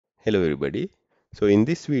Hello everybody. So in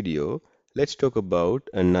this video, let's talk about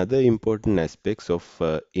another important aspects of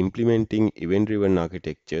implementing event-driven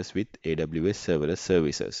architectures with AWS Serverless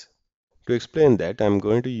services. To explain that, I'm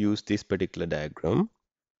going to use this particular diagram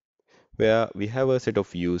where we have a set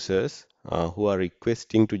of users who are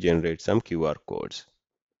requesting to generate some QR codes.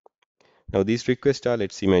 Now these requests are,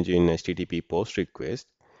 let's imagine HTTP post request.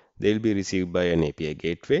 They'll be received by an API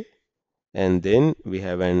gateway, and then we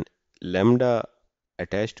have an Lambda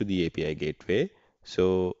attached to the API gateway.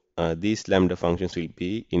 So these Lambda functions will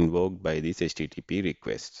be invoked by these HTTP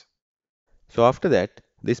requests. So after that,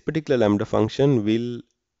 this particular Lambda function will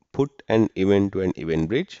put an event to an event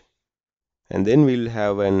bridge, and then we'll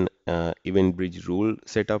have an event bridge rule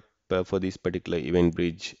set up for this particular event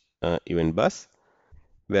bridge event bus,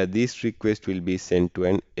 where this request will be sent to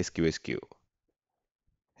an SQS queue.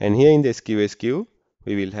 And here in the SQS queue,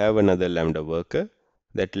 we will have another Lambda worker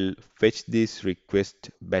that will fetch this request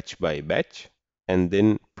batch by batch and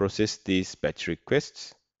then process these batch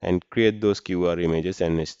requests and create those QR images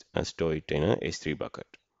and store it in a S3 bucket.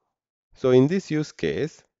 So in this use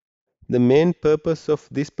case, the main purpose of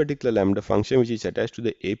this particular Lambda function, which is attached to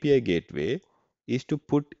the API gateway, is to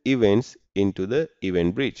put events into the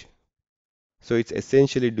event bridge. So it's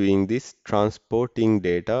essentially doing this transporting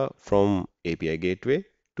data from API gateway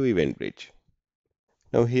to event bridge.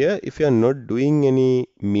 Now here, if you are not doing any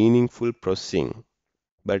meaningful processing,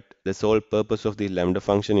 but the sole purpose of the Lambda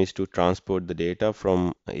function is to transport the data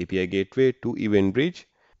from API gateway to event bridge,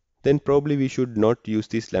 then probably we should not use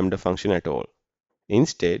this Lambda function at all.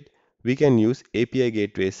 Instead, we can use API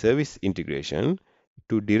gateway service integration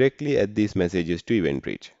to directly add these messages to event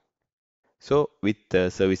bridge. So with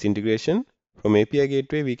service integration from API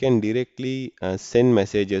gateway, we can directly send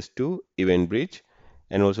messages to event bridge.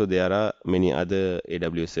 And also there are many other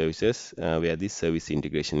AWS services where this service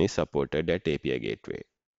integration is supported at API gateway.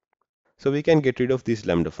 So we can get rid of this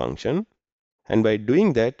Lambda function. And by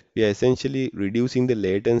doing that, we are essentially reducing the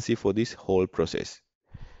latency for this whole process.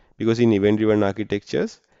 Because in event-driven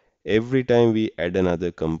architectures, every time we add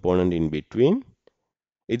another component in between,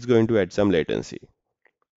 it's going to add some latency.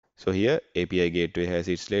 So here API gateway has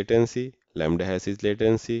its latency, Lambda has its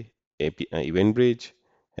latency, event bridge,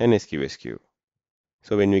 and SQS queue.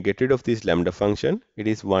 So when we get rid of this Lambda function, it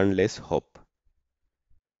is one less hop.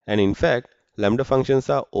 And in fact, Lambda functions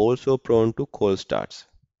are also prone to cold starts.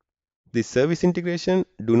 The service integration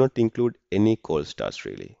do not include any cold starts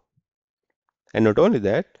really. And not only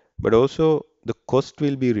that, but also the cost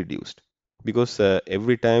will be reduced because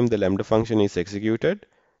every time the Lambda function is executed,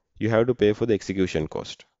 you have to pay for the execution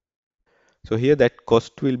cost. So here that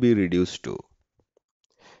cost will be reduced too.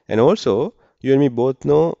 And also, you and me both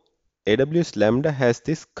know AWS Lambda has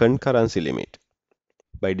this concurrency limit.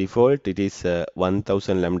 By default, it is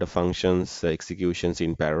 1000 Lambda functions executions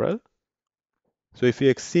in parallel. So if you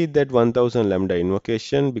exceed that 1000 Lambda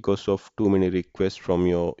invocation because of too many requests from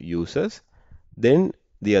your users, then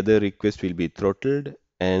the other request will be throttled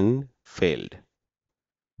and failed.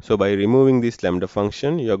 So by removing this Lambda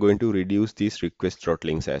function, you are going to reduce these request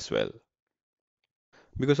throttlings as well.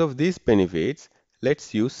 Because of these benefits,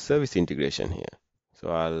 let's use service integration here. So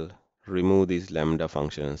I'll remove these Lambda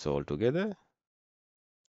functions altogether.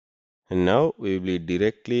 And now we will be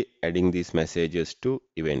directly adding these messages to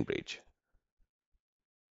EventBridge.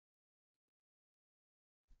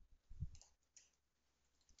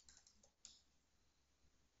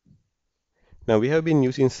 Now we have been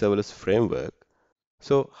using serverless framework.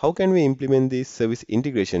 So how can we implement this service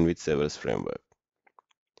integration with serverless framework?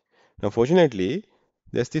 Now fortunately,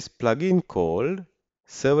 there's this plugin called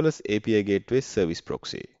Serverless API Gateway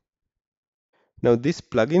Service-Proxy. Now this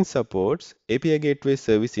plugin supports API Gateway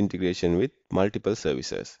service integration with multiple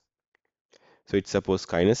services. So it supports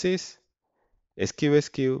Kinesis,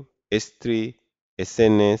 SQSQ, S3,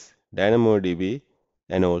 SNS, DynamoDB,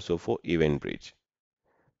 and also for EventBridge.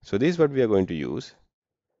 So this is what we are going to use.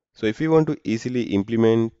 So if you want to easily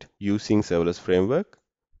implement using serverless framework,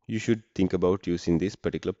 you should think about using this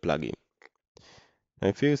particular plugin. Now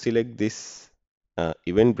if you select this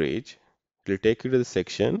EventBridge, it will take you to the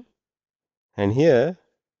section, and here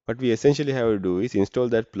what we essentially have to do is install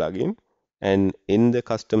that plugin, and in the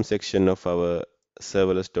custom section of our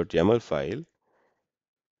serverless.yaml file,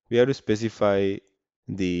 we have to specify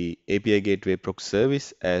the API Gateway Proxy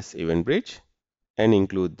service as EventBridge and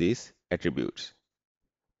include these attributes.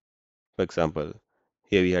 For example,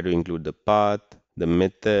 here we have to include the path, the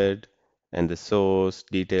method, and the source,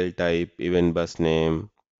 detail type, event bus name.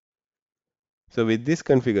 So with this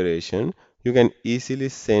configuration, you can easily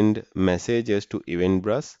send messages to event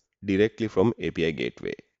bus directly from API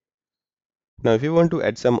Gateway. Now, if you want to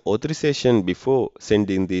add some authorization before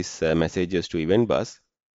sending these messages to event bus,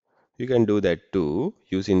 you can do that too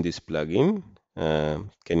using this plugin.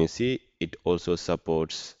 Can you see it also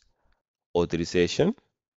supports authorization?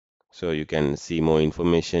 So you can see more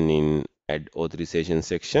information in add authorization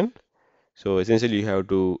section. So essentially you have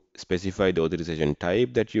to specify the authorization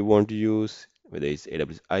type that you want to use, whether it's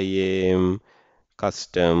AWS IAM,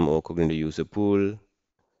 custom or cognitive user pool.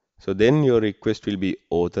 So then your request will be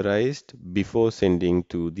authorized before sending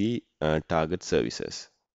to the target services.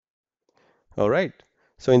 All right.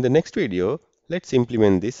 So in the next video, let's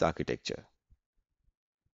implement this architecture.